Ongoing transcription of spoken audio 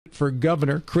for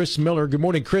governor, Chris Miller. Good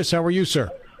morning, Chris. How are you, sir?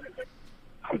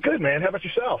 I'm good, man. How about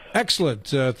yourself? Excellent.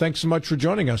 Thanks so much for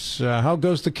joining us. How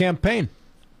goes the campaign?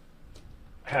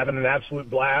 Having an absolute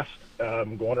blast.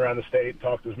 Going around the state,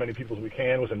 talk to as many people as we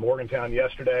can. Was in Morgantown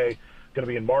yesterday. Going to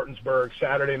be in Martinsburg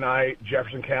Saturday night,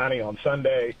 Jefferson County on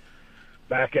Sunday.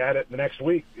 Back at it the next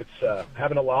week. It's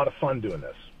having a lot of fun doing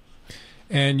this.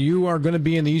 And you are going to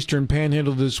be in the Eastern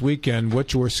Panhandle this weekend.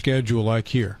 What's your schedule like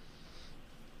here?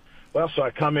 Well, so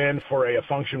I come in for a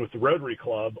function with the Rotary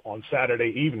Club on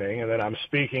Saturday evening, and then I'm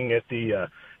speaking at the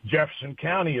Jefferson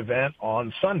County event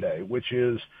on Sunday, which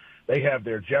is they have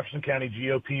their Jefferson County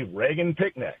GOP Reagan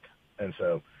picnic. And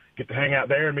so get to hang out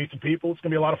there and meet some people. It's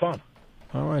going to be a lot of fun.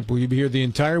 All right. Will you be here the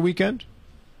entire weekend?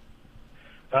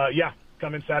 Yeah.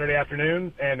 Come in Saturday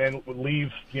afternoon and then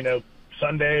leave,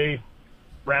 Sunday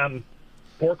around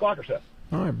 4 o'clock or so.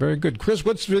 All right, very good. Chris,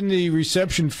 what's been the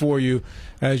reception for you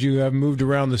as you have moved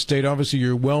around the state? Obviously,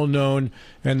 you're well known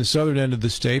in the southern end of the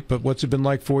state, but what's it been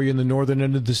like for you in the northern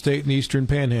end of the state and the Eastern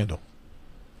Panhandle?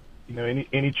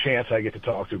 Any chance I get to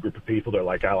talk to a group of people, they're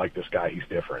like, I like this guy, he's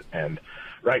different. And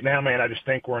right now, man, I just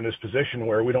think we're in this position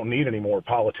where we don't need any more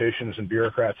politicians and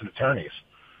bureaucrats and attorneys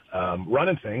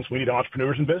running things. We need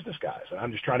entrepreneurs and business guys. And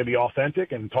I'm just trying to be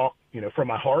authentic and talk, from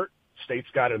my heart. State's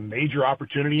got a major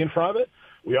opportunity in front of it.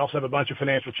 We also have a bunch of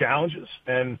financial challenges.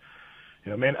 And,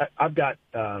 man, I've got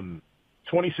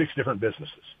 26 different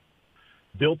businesses,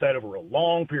 built that over a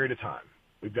long period of time.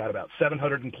 We've got about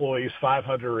 700 employees,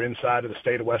 500 are inside of the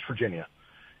state of West Virginia.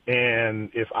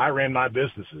 And if I ran my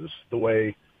businesses the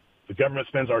way the government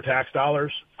spends our tax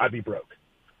dollars, I'd be broke.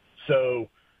 So,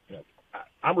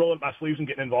 I'm rolling up my sleeves and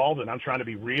getting involved, and I'm trying to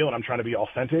be real and I'm trying to be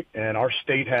authentic. And our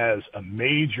state has a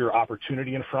major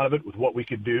opportunity in front of it with what we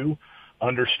could do,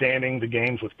 understanding the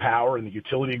games with power and the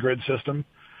utility grid system.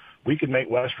 We could make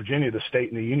West Virginia the state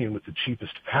in the union with the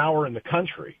cheapest power in the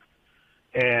country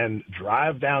and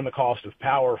drive down the cost of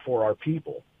power for our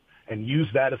people and use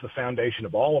that as the foundation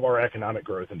of all of our economic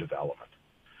growth and development.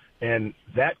 And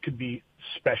that could be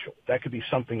special. That could be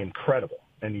something incredible.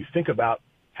 And you think about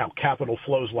how capital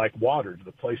flows like water to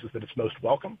the places that it's most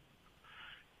welcome.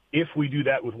 If we do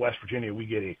that with West Virginia, we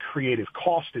get a creative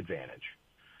cost advantage,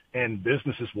 and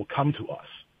businesses will come to us,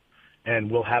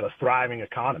 and we'll have a thriving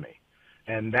economy.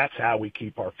 And that's how we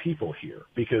keep our people here,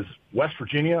 because West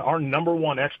Virginia, our number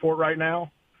one export right now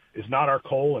is not our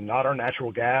coal and not our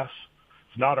natural gas.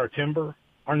 It's not our timber.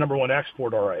 Our number one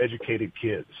export are our educated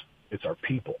kids. It's our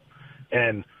people.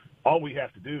 And all we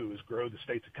have to do is grow the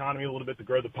state's economy a little bit to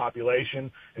grow the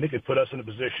population, and it could put us in a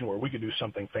position where we could do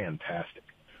something fantastic.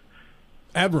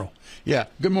 Admiral. Yeah.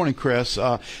 Good morning, Chris.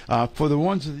 For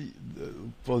the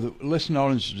listening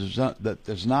audience that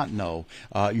does not know,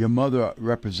 your mother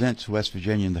represents West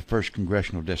Virginia in the 1st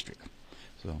Congressional District.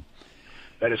 So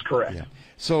that is correct. Yeah.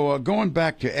 So going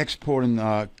back to exporting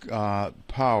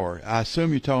power, I assume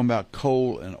you're talking about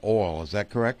coal and oil. Is that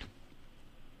correct?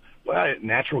 Well,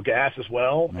 natural gas as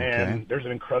well, Okay. And there's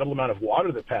an incredible amount of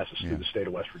water that passes through the state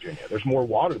of West Virginia. There's more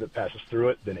water that passes through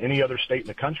it than any other state in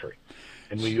the country.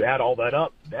 And when you add all that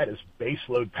up, that is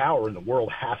baseload power, and the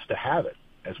world has to have it.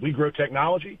 As we grow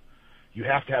technology, you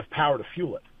have to have power to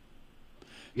fuel it.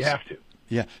 You have to.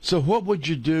 Yeah. So what would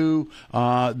you do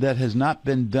that has not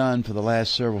been done for the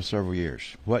last several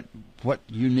years? What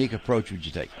unique approach would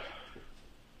you take?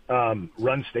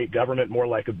 Run state government more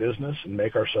like a business and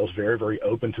make ourselves very, very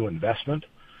open to investment.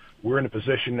 We're in a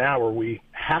position now where we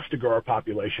have to grow our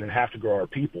population and have to grow our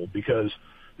people because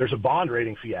there's a bond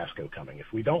rating fiasco coming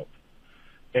if we don't.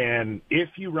 And if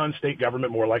you run state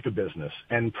government more like a business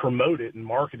and promote it and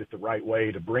market it the right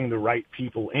way to bring the right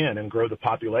people in and grow the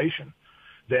population,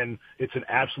 then it's an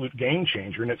absolute game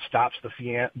changer, and it stops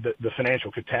the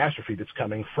financial catastrophe that's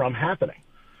coming from happening.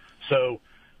 So,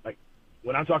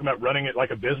 when I'm talking about running it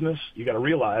like a business, you got to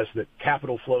realize that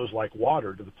capital flows like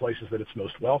water to the places that it's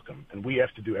most welcome. And we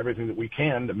have to do everything that we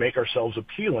can to make ourselves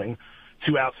appealing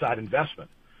to outside investment.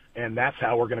 And that's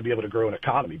how we're going to be able to grow an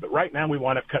economy. But right now we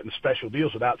wind up cutting special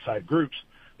deals with outside groups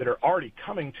that are already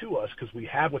coming to us because we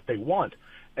have what they want.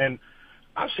 And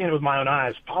I've seen it with my own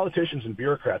eyes. Politicians and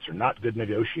bureaucrats are not good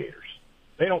negotiators.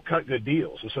 They don't cut good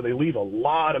deals. And so they leave a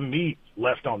lot of meat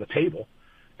left on the table.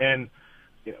 And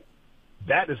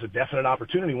that is a definite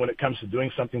opportunity when it comes to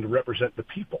doing something to represent the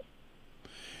people.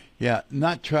 Yeah,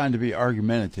 not trying to be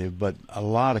argumentative, but a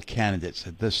lot of candidates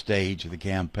at this stage of the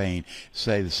campaign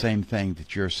say the same thing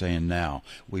that you're saying now.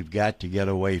 We've got to get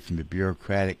away from the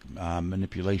bureaucratic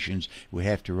manipulations. We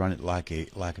have to run it like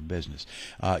a business.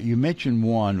 You mentioned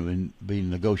one would be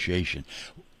negotiation.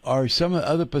 Are some of the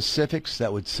other specifics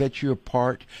that would set you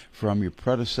apart from your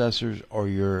predecessors or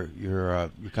your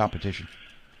competition?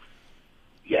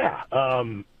 Yeah.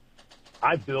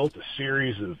 I built a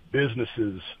series of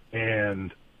businesses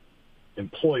and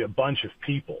employ a bunch of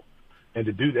people. And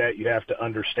to do that, you have to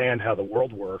understand how the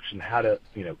world works and how to,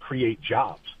 create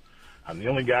jobs. I'm the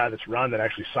only guy that's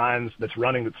signed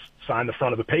the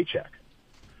front of a paycheck.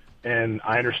 And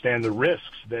I understand the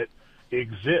risks that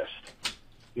exist.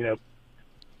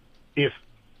 If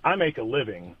I make a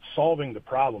living solving the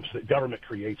problems that government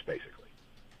creates, basically,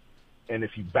 and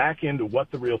if you back into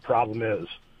what the real problem is,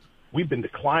 we've been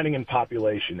declining in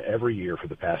population every year for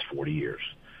the past 40 years.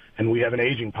 And we have an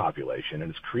aging population, and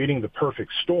it's creating the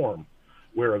perfect storm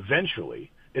where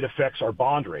eventually it affects our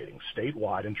bond rating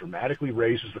statewide and dramatically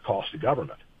raises the cost of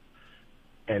government.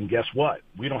 And guess what?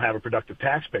 We don't have a productive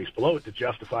tax base below it to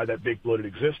justify that big bloated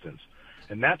existence.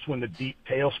 And that's when the deep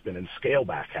tailspin and scale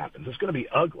back happens. It's going to be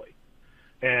ugly.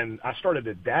 And I started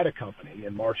a data company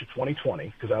in March of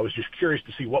 2020 because I was just curious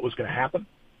to see what was going to happen.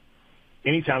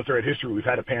 Anytime throughout history we've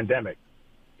had a pandemic,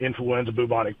 influenza,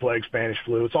 bubonic plague, Spanish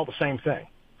flu, it's all the same thing.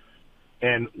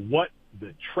 And what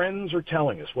the trends are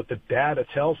telling us, what the data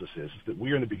tells us is that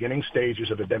we are in the beginning stages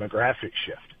of a demographic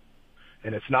shift.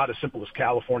 And it's not as simple as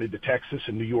California to Texas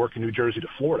and New York and New Jersey to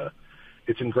Florida.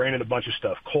 It's ingrained in a bunch of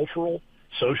stuff, cultural,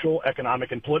 social,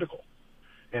 economic, and political.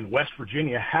 And West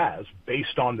Virginia has,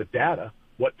 based on the data,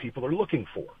 what people are looking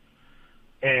for.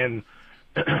 And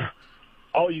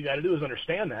all you got to do is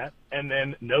understand that and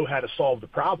then know how to solve the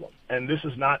problem. And this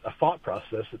is not a thought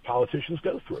process that politicians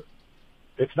go through.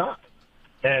 It's not.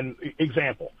 And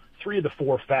example, 3 of the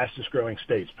 4 fastest growing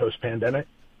states post-pandemic,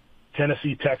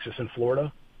 Tennessee, Texas, and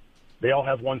Florida, they all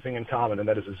have one thing in common, and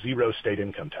that is a 0 state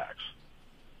income tax.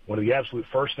 One of the absolute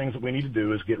first things that we need to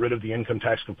do is get rid of the income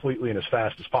tax completely and as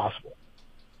fast as possible.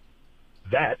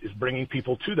 That is bringing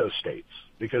people to those states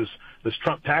because this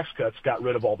Trump tax cuts got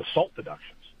rid of all the SALT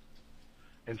deductions.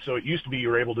 And so it used to be you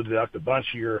were able to deduct a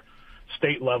bunch of your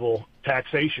state-level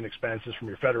taxation expenses from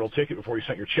your federal ticket before you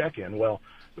sent your check in. Well,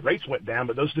 the rates went down,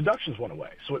 but those deductions went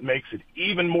away. So it makes it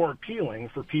even more appealing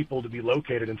for people to be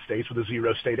located in states with a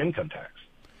 0 state income tax.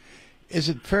 Is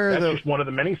it fair, That's though? just one of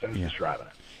the many things that's driving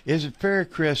it. Is it fair,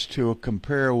 Chris, to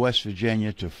compare West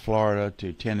Virginia to Florida,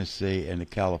 to Tennessee, and to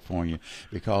California?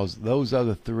 Because those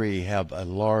other 3 have a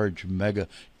large mega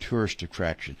tourist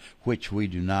attraction, which we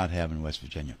do not have in West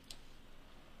Virginia.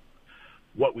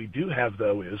 What we do have,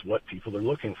 though, is what people are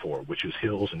looking for, which is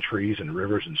hills and trees and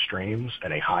rivers and streams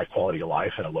and a high quality of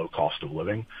life and a low cost of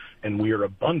living. And we are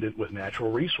abundant with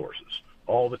natural resources,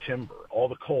 all the timber, all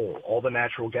the coal, all the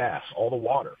natural gas, all the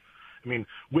water. I mean,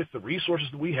 with the resources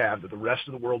that we have that the rest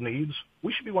of the world needs,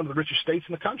 we should be one of the richest states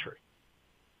in the country.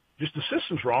 Just the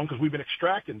system's wrong because we've been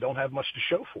extracted and don't have much to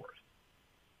show for it.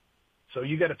 So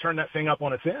you got to turn that thing up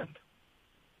on its end.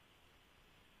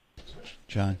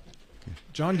 John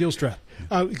Gilstrap.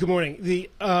 Good morning.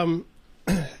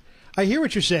 I hear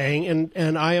what you're saying,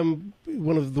 and I am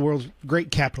one of the world's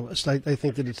great capitalists. I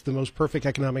think that it's the most perfect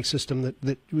economic system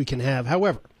that we can have.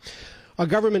 However, a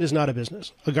government is not a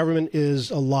business. A government is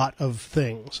a lot of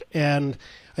things. And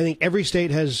I think every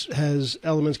state has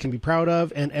elements can be proud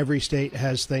of, and every state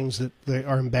has things that they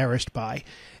are embarrassed by.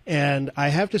 And I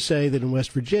have to say that in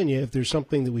West Virginia, if there's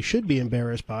something that we should be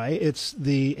embarrassed by, it's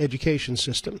the education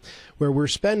system, where we're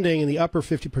spending in the upper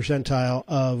 50 percentile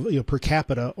of per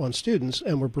capita on students,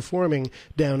 and we're performing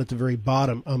down at the very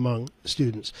bottom among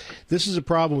students. This is a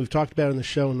problem we've talked about in the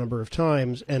show a number of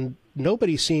times, and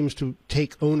nobody seems to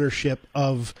take ownership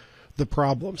of the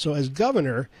problem. So as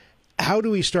governor, how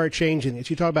do we start changing this?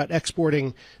 You talk about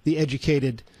exporting the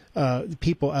educated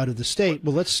people out of the state.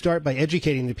 Well, let's start by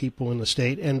educating the people in the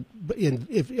state. And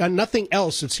if nothing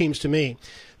else, it seems to me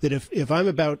that if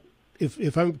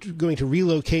I'm going to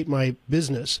relocate my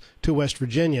business to West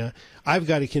Virginia, I've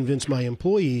got to convince my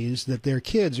employees that their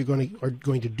kids are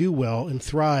going to do well and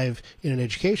thrive in an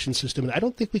education system. And I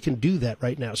don't think we can do that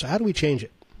right now. So how do we change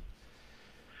it?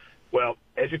 Well,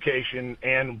 education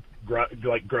and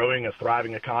growing a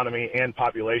thriving economy and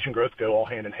population growth go all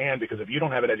hand in hand, because if you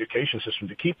don't have an education system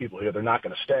to keep people here, they're not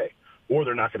going to stay, or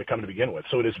they're not going to come to begin with.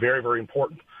 So it is very, very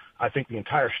important. I think the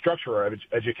entire structure of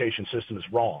our education system is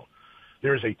wrong.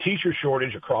 There is a teacher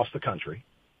shortage across the country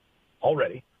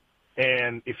already.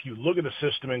 And if you look at the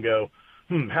system and go,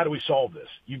 how do we solve this?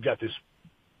 You've got this.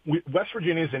 West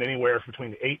Virginia is in anywhere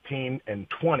between 18 and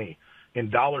 20 in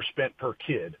dollars spent per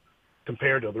kid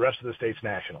compared to the rest of the states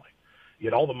nationally.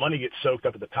 Yet all the money gets soaked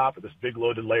up at the top of this big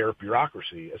loaded layer of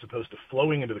bureaucracy, as opposed to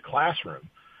flowing into the classroom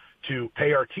to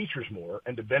pay our teachers more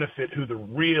and to benefit who the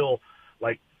real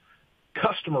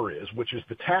customer is, which is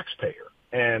the taxpayer.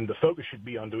 And the focus should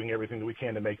be on doing everything that we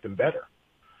can to make them better,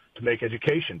 to make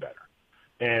education better.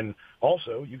 And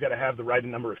also, you've got to have the right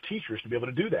number of teachers to be able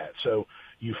to do that. So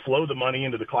you flow the money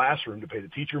into the classroom to pay the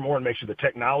teacher more and make sure the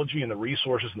technology and the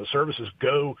resources and the services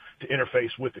go to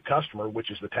interface with the customer, which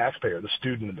is the taxpayer, the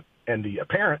student, and the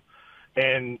parent.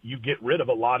 And you get rid of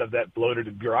a lot of that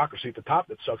bloated bureaucracy at the top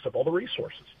that sucks up all the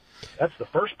resources. That's the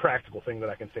first practical thing that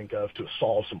I can think of to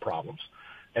solve some problems.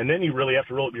 And then you really have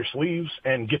to roll up your sleeves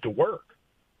and get to work.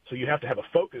 So you have to have a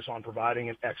focus on providing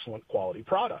an excellent quality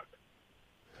product.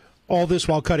 All this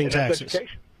while cutting And that's taxes.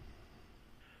 education.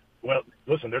 Well,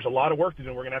 listen, there's a lot of work to do,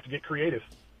 and we're going to have to get creative.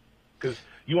 Because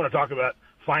you want to talk about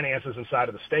finances inside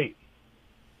of the state.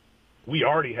 We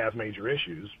already have major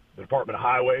issues. The Department of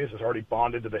Highways has already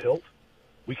bonded to the hilt.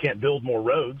 We can't build more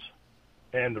roads.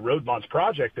 And the road bonds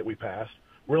project that we passed,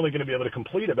 we're only going to be able to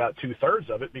complete about 2/3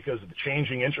 of it because of the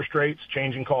changing interest rates,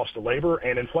 changing cost of labor,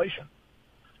 and inflation.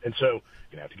 And so you're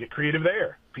going to have to get creative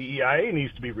there. PEIA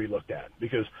needs to be relooked at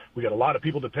because we got a lot of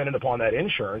people dependent upon that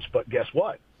insurance, but guess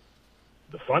what?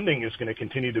 The funding is going to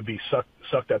continue to be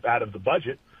sucked up out of the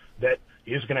budget that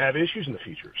is going to have issues in the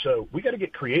future. So we got to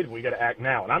get creative. We got to act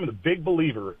now. And I'm a big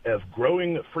believer of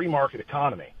growing the free market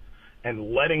economy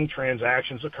and letting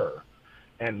transactions occur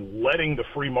and letting the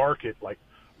free market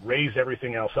raise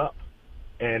everything else up.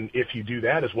 And if you do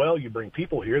that as well, you bring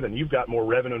people here, then you've got more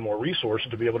revenue and more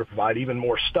resources to be able to provide even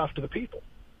more stuff to the people.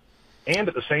 And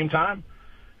at the same time,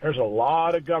 there's a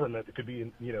lot of government that could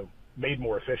be, made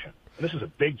more efficient. And this is a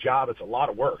big job. It's a lot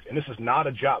of work. And this is not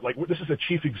a job. This is a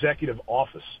chief executive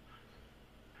office.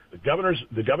 The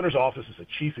governor's office is a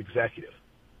chief executive.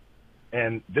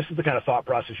 And this is the kind of thought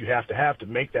process you have to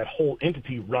make that whole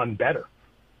entity run better.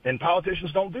 And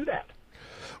politicians don't do that.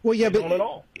 Well, yeah, they but don't at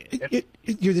all.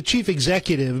 You're the chief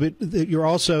executive, but you're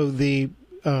also the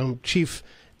chief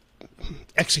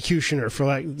executioner, for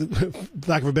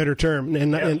lack of a better term,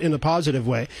 and in a positive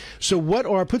way. So,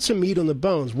 put some meat on the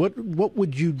bones. What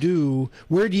would you do?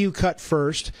 Where do you cut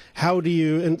first? How do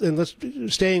you? And let's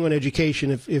staying on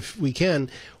education, if we can.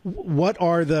 What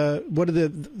are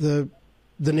the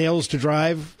nails to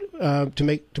drive to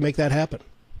make that happen?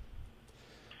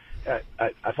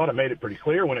 I thought I made it pretty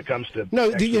clear when it comes to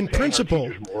in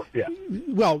principle. More. Yeah.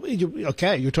 Well, you're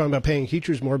talking about paying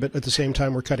teachers more, but at the same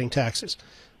time, we're cutting taxes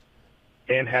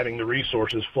and having the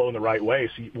resources flow in the right way.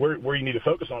 So where you need to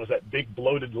focus on is that big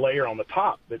bloated layer on the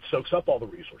top that soaks up all the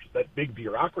resources. That big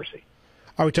bureaucracy.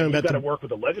 Are we talking about? You've got to work with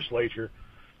the legislature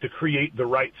to create the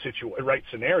right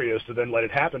scenarios to then let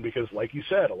it happen. Because, like you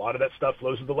said, a lot of that stuff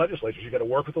flows to the legislature. You've got to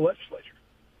work with the legislature.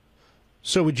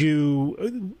 So would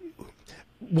you?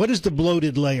 What is the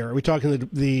bloated layer? Are we talking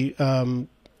the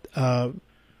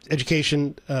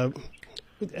education?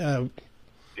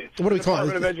 What do we call it?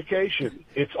 Department of Education.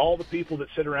 It's all the people that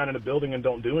sit around in a building and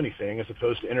don't do anything, as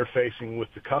opposed to interfacing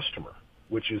with the customer,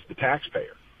 which is the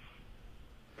taxpayer.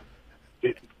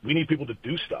 We need people to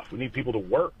do stuff. We need people to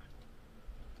work.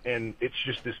 And it's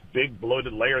just this big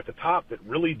bloated layer at the top that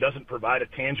really doesn't provide a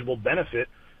tangible benefit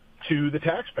to the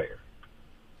taxpayer.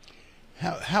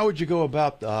 How would you go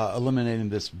about eliminating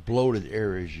this bloated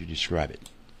area as you describe it?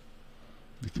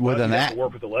 You'd have to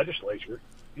work with the legislature.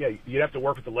 Yeah, you'd have to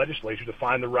work with the legislature to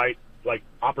find the right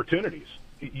opportunities.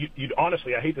 You'd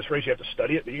honestly, I hate this phrase, you have to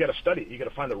study it, but you got to study it. You got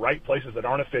to find the right places that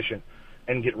aren't efficient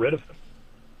and get rid of them.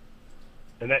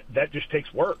 And that just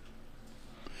takes work.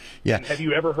 Yeah. And have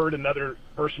you ever heard another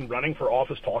person running for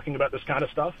office talking about this kind of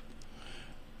stuff?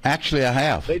 Actually, I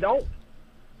have. They don't.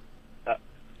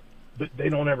 But they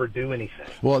don't ever do anything.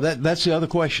 Well, that's the other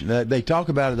question. They talk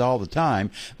about it all the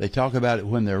time. They talk about it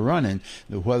when they're running.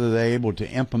 Whether they're able to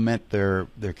implement their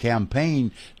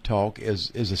campaign talk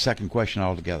is a second question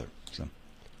altogether. So.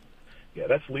 Yeah,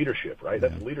 that's leadership, right?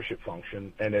 That's a leadership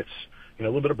function, and it's a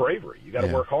little bit of bravery. You got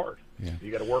to work hard. Yeah.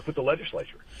 You got to work with the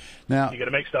legislature. Now, you got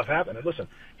to make stuff happen. And listen,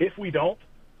 if we don't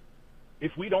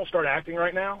start acting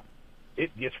right now,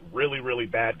 it gets really, really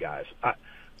bad, guys.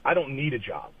 I don't need a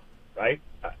job. Right?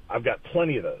 I've got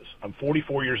plenty of those. I'm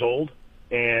 44 years old,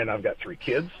 and I've got 3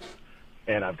 kids,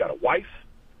 and I've got a wife,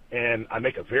 and I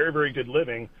make a very, very good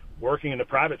living working in the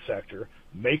private sector,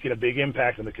 making a big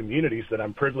impact in the communities that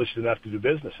I'm privileged enough to do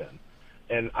business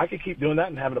in. And I could keep doing that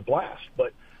and having a blast.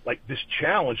 But, this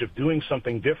challenge of doing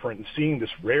something different and seeing this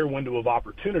rare window of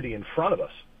opportunity in front of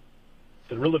us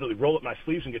to really roll up my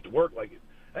sleeves and get to work,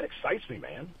 that excites me,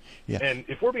 man. Yeah. And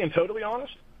if we're being totally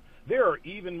honest, there are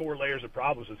even more layers of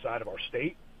problems inside of our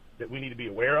state that we need to be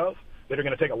aware of that are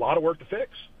going to take a lot of work to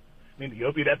fix. I mean, the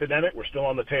opiate epidemic, we're still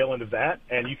on the tail end of that,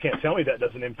 and you can't tell me that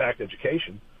doesn't impact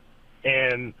education.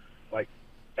 And,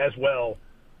 as well,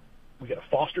 we got a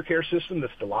foster care system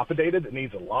that's dilapidated that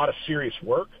needs a lot of serious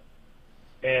work.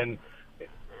 And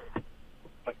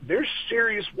there's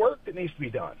serious work that needs to be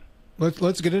done.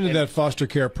 Let's get into that foster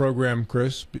care program,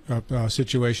 Chris,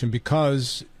 situation,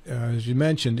 because as you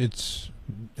mentioned, it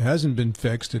hasn't been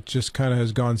fixed. It just kind of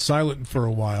has gone silent for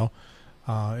a while.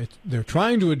 They're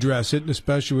trying to address it,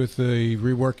 especially with the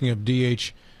reworking of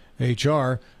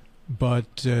DHHR.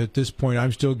 But at this point,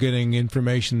 I'm still getting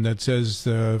information that says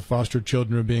foster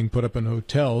children are being put up in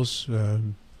hotels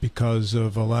because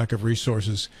of a lack of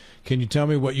resources. Can you tell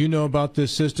me what you know about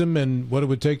this system and what it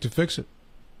would take to fix it?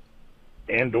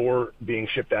 And/or being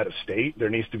shipped out of state, there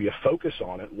needs to be a focus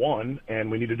on it, one,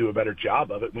 and we need to do a better job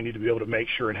of it. We need to be able to make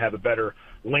sure and have a better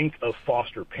link of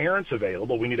foster parents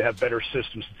available. We need to have better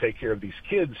systems to take care of these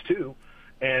kids, too.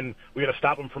 And we got to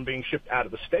stop them from being shipped out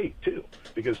of the state, too,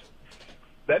 because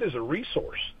that is a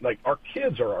resource. Like, our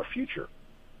kids are our future.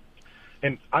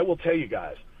 And I will tell you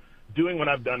guys, doing what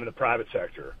I've done in the private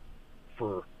sector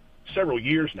for several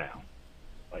years now,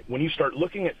 like when you start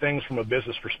looking at things from a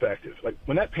business perspective, like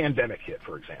when that pandemic hit,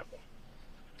 for example,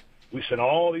 we sent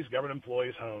all these government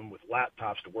employees home with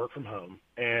laptops to work from home,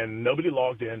 and nobody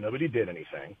logged in, nobody did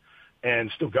anything, and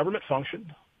still government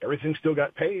functioned. Everything still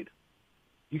got paid.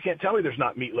 You can't tell me there's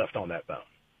not meat left on that bone.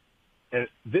 And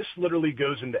this literally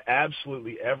goes into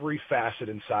absolutely every facet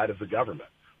inside of the government.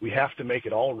 We have to make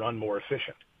it all run more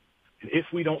efficient. And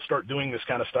if we don't start doing this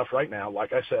kind of stuff right now,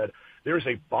 like I said, there's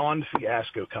a bond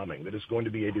fiasco coming that is going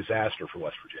to be a disaster for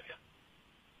West Virginia.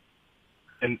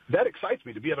 And that excites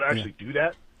me to be able to actually do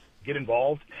that, get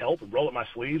involved, help, and roll up my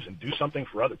sleeves and do something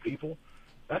for other people.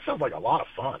 That sounds like a lot of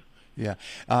fun. Yeah.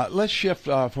 Let's shift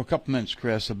for a couple minutes,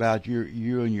 Chris, about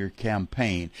you and your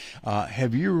campaign.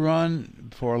 Have you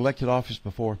run for elected office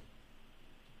before?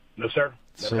 No, sir.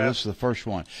 So this is the first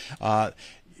one.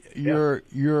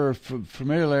 Your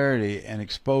familiarity and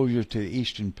exposure to the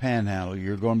Eastern Panhandle,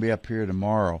 you're going to be up here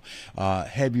tomorrow.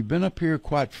 Have you been up here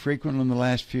quite frequently in the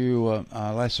last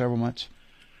several months?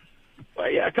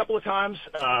 Yeah, a couple of times.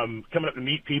 Coming up to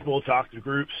meet people, talk to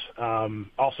groups.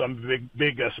 Also, I'm a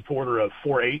big supporter of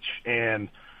 4-H and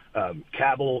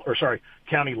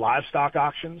county livestock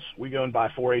auctions. We go and buy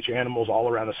 4-H animals all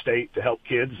around the state to help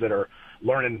kids that are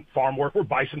learning farm work. We're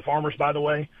bison farmers, by the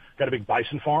way. Got a big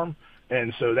bison farm,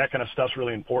 and so that kind of stuff's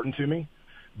really important to me.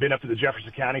 Been up to the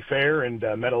Jefferson County Fair and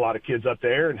met a lot of kids up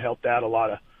there and helped out a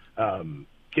lot of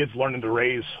kids learning to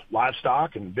raise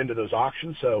livestock and been to those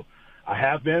auctions. So I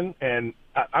have been, and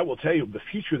I will tell you, the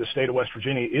future of the state of West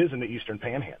Virginia is in the Eastern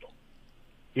Panhandle.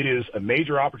 It is a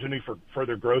major opportunity for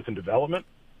further growth and development.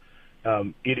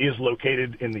 It is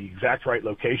located in the exact right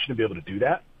location to be able to do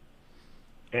that.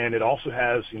 And it also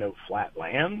has, flat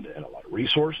land and a lot of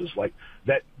resources like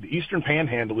that. The Eastern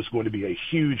Panhandle is going to be a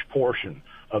huge portion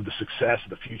of the success of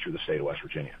the future of the state of West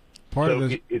Virginia. Part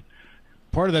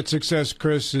of that success,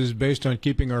 Chris, is based on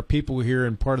keeping our people here,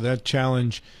 and part of that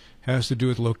challenge has to do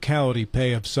with locality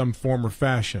pay of some form or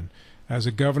fashion. As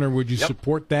a governor, would you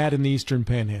support that in the Eastern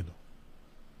Panhandle?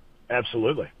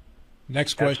 Absolutely.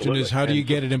 Next question is, how do you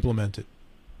get it implemented?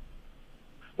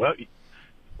 Well,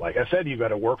 like I said, you've got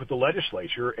to work with the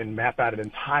legislature and map out an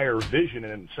entire vision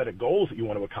and set of goals that you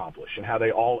want to accomplish and how they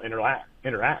all interact.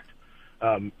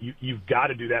 You've got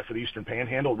to do that for the Eastern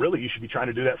Panhandle. Really, you should be trying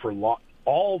to do that for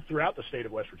all throughout the state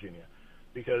of West Virginia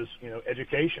because,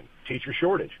 education, teacher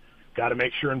shortage. Got to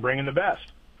make sure and bring in the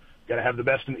best. Got to have the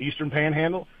best in the Eastern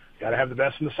Panhandle. Got to have the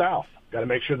best in the South. Got to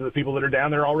make sure that the people that are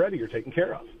down there already are taken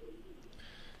care of.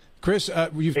 Chris,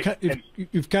 you've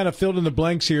kind of filled in the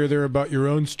blanks here there about your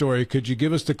own story. Could you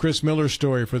give us the Chris Miller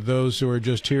story for those who are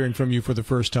just hearing from you for the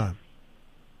first time?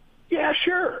 Yeah,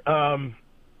 sure.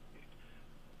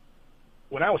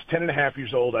 When I was 10 and a half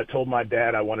years old, I told my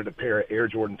dad I wanted a pair of Air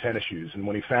Jordan tennis shoes. And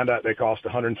when he found out they cost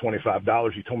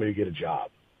 $125, he told me to get a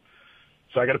job.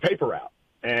 So I got a paper route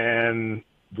and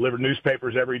delivered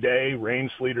newspapers every day,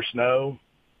 rain, sleet, or snow,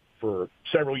 for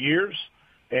several years.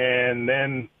 And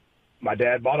then my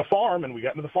dad bought a farm, and we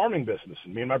got into the farming business.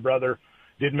 And me and my brother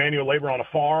did manual labor on a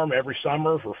farm every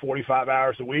summer for 45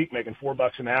 hours a week, making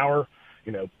 $4 an hour,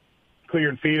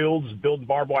 clearing fields, building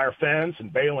barbed wire fence,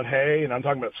 and baling hay. And I'm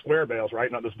talking about square bales,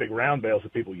 right? Not those big round bales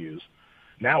that people use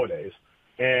nowadays.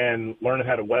 And learning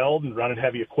how to weld and running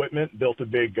heavy equipment, built a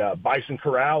big bison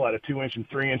corral out of 2-inch and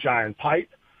 3-inch iron pipe.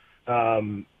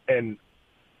 And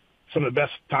some of the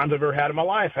best times I've ever had in my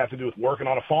life have to do with working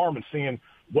on a farm and seeing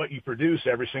what you produce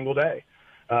every single day.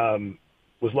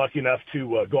 Was lucky enough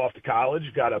to go off to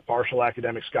college, got a partial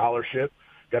academic scholarship,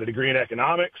 got a degree in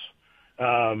economics,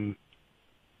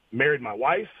 married my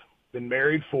wife, been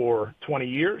married for 20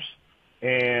 years,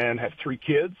 and have 3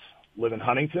 kids, live in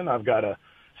Huntington. I've got a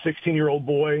 16-year-old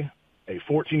boy, a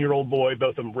 14-year-old boy, both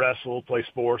of them wrestle, play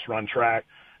sports, run track.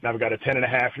 And I've got a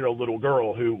 10-and-a-half-year-old little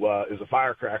girl who is a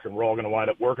firecracker, and we're all going to wind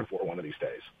up working for her one of these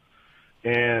days.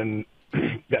 and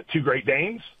got 2 Great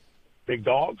Danes, big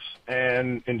dogs,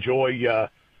 and enjoy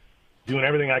doing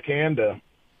everything I can to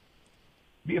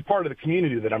be a part of the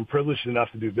community that I'm privileged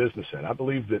enough to do business in. I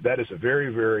believe that that is a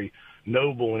very, very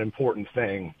noble and important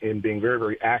thing in being very,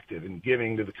 very active and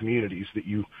giving to the communities that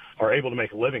you are able to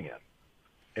make a living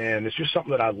in. And it's just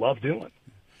something that I love doing.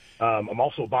 I'm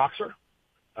also a boxer,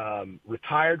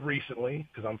 retired recently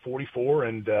because I'm 44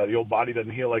 and the old body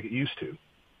doesn't heal like it used to.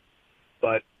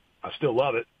 But I still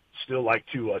love it, still like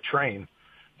to train,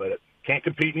 but can't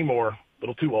compete anymore. A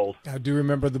little too old. I do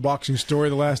remember the boxing story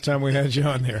the last time we had you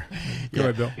on there. Go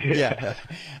ahead, Bill. Yeah.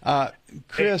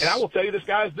 Chris. And I will tell you this,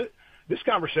 guys, this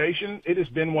conversation, it has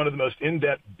been one of the most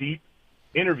in-depth, deep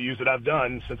interviews that I've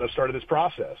done since I started this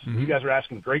process. Mm-hmm. You guys are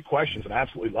asking great questions, and I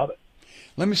absolutely love it.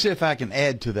 Let me see if I can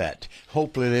add to that.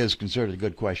 Hopefully it is considered a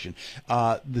good question.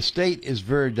 The state is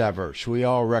very diverse. We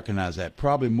all recognize that.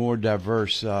 Probably more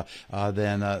diverse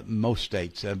than most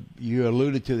states. You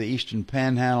alluded to the Eastern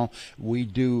Panhandle. We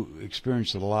do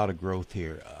experience a lot of growth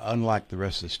here, unlike the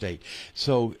rest of the state.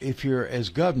 So if you're, as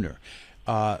governor,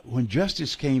 when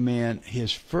Justice came in,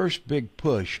 his first big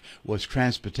push was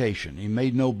transportation. He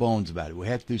made no bones about it. We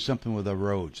had to do something with our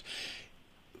roads.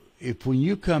 When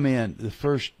you come in the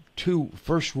first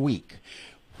week,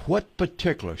 what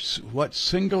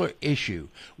singular issue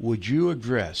would you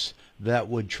address that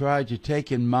would try to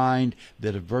take in mind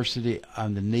the diversity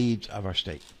and the needs of our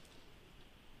state?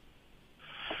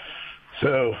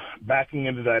 So backing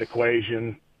into that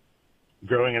equation,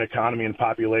 growing an economy and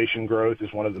population growth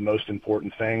is one of the most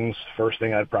important things. First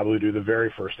thing I'd probably do, the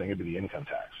very first thing, would be the income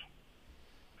tax.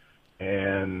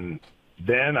 And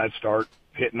then I'd start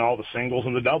hitting all the singles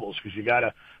and the doubles because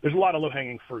there's a lot of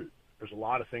low-hanging fruit. There's a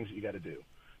lot of things that you got to do.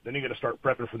 Then you got to start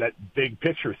prepping for that big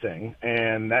picture thing,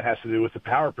 and that has to do with the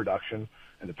power production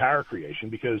and the power creation,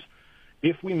 because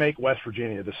if we make West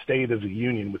Virginia the state of the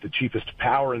union with the cheapest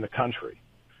power in the country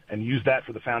and use that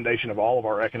for the foundation of all of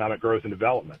our economic growth and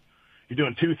development, you're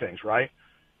doing 2 things, right?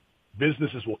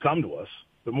 Businesses will come to us,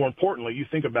 but more importantly, you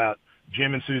think about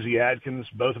Jim and Susie Adkins,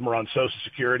 both of them are on Social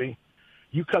Security.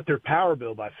 You cut their power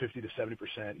bill by 50 to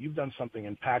 70%. You've done something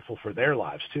impactful for their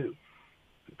lives, too.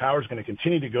 The power is going to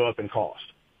continue to go up in cost.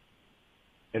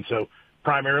 And so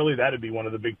primarily that would be one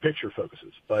of the big picture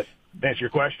focuses. But to answer your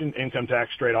question, income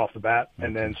tax straight off the bat,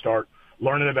 and then start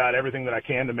learning about everything that I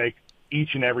can to make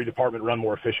each and every department run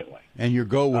more efficiently. And your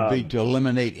goal would be to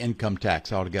eliminate income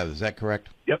tax altogether. Is that correct?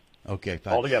 Yep. Okay,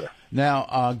 fine. Altogether.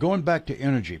 Now, going back to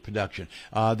energy production,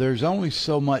 there's only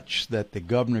so much that the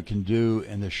governor can do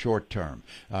in the short term.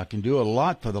 Can do a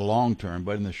lot for the long term,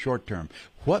 but in the short term,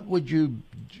 what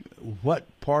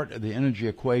part of the energy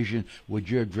equation would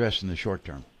you address in the short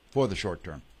term, for the short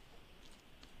term?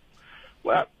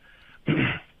 Well,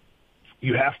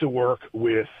 you have to work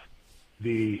with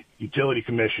the utility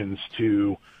commissions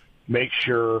to make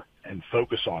sure and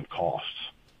focus on costs.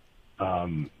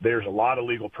 There's a lot of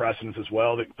legal precedents as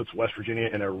well that puts West Virginia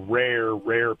in a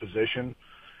rare position.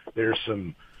 There's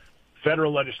some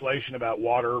federal legislation about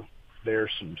water.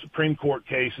 There's some Supreme Court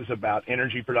cases about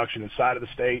energy production inside of the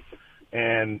state,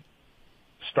 and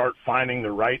start finding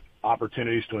the right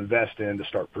opportunities to invest in to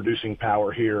start producing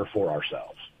power here for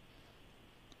ourselves.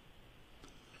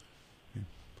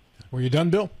 Were you done,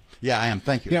 Bill? Yeah, I am.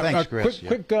 Thank you. Yeah, Thanks, Chris.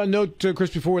 Quick note,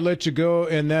 Chris, before we let you go,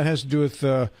 and that has to do with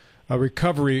a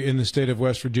recovery in the state of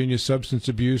West Virginia, substance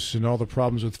abuse, and all the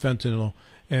problems with fentanyl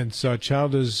and such. How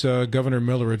does Governor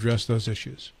Miller address those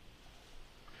issues?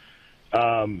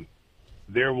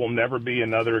 There will never be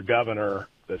another governor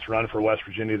that's run for West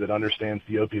Virginia that understands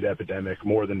the opiate epidemic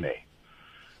more than me.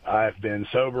 I've been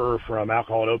sober from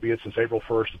alcohol and opiates since April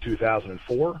 1st of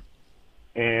 2004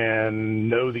 and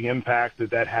know the impact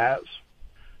that has.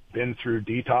 Been through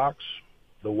detox,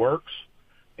 the works,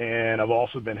 and I've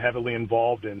also been heavily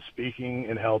involved in speaking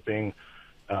and helping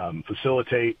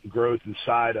facilitate growth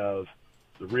inside of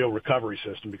the real recovery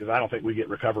system, because I don't think we get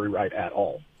recovery right at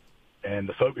all. And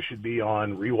the focus should be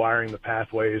on rewiring the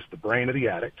pathways, the brain of the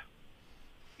addict.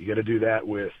 You got to do that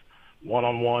with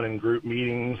one-on-one and group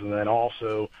meetings, and then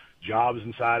also jobs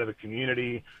inside of the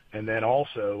community, and then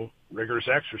also rigorous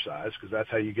exercise, because that's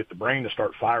how you get the brain to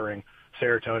start firing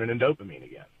serotonin and dopamine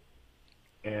again.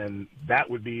 And that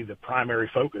would be the primary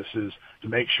focus, is to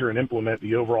make sure and implement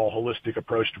the overall holistic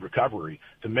approach to recovery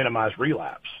to minimize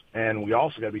relapse. And we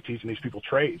also got to be teaching these people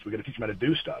trades. We got to teach them how to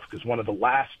do stuff, because one of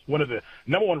the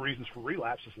number one reasons for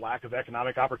relapse is lack of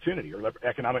economic opportunity or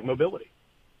economic mobility.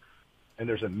 And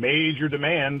there's a major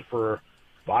demand for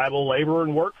viable labor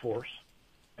and workforce.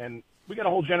 And we got a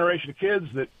whole generation of kids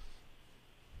that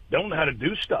don't know how to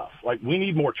do stuff. Like, we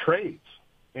need more trades.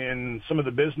 in some of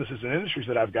the businesses and industries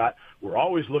that I've got, we're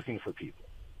always looking for people.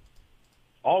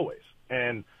 Always.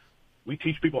 And we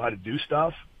teach people how to do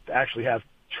stuff, to actually have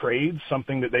trades,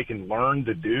 something that they can learn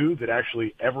to do that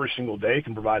actually every single day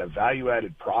can provide a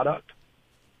value-added product.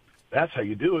 That's how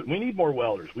you do it. We need more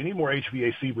welders. We need more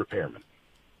HVAC repairmen.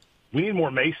 We need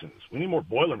more masons. We need more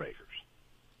Boilermakers.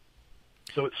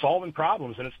 So it's solving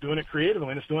problems, and it's doing it creatively,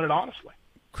 and it's doing it honestly.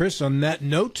 Chris, on that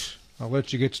note, I'll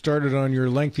let you get started on your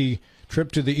lengthy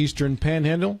trip to the Eastern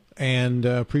Panhandle, and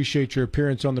appreciate your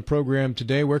appearance on the program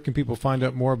today. Where can people find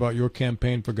out more about your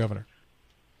campaign for governor?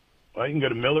 Well, you can go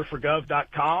to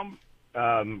millerforgov.com.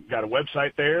 Got a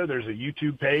website there. There's a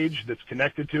YouTube page that's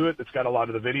connected to it that's got a lot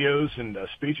of the videos and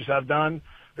speeches I've done.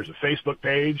 There's a Facebook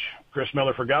page, Chris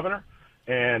Miller for Governor,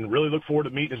 and really look forward to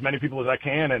meeting as many people as I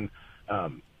can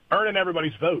and earning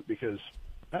everybody's vote, because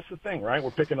that's the thing, right?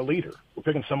 We're picking a leader. We're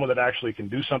picking someone that actually can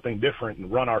do something different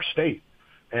and run our state,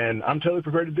 and I'm totally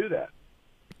prepared to do that.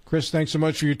 Chris, thanks so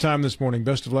much for your time this morning.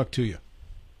 Best of luck to you.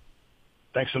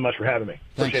 Thanks so much for having me.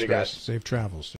 Thanks, Appreciate it, guys. Chris. Safe travels.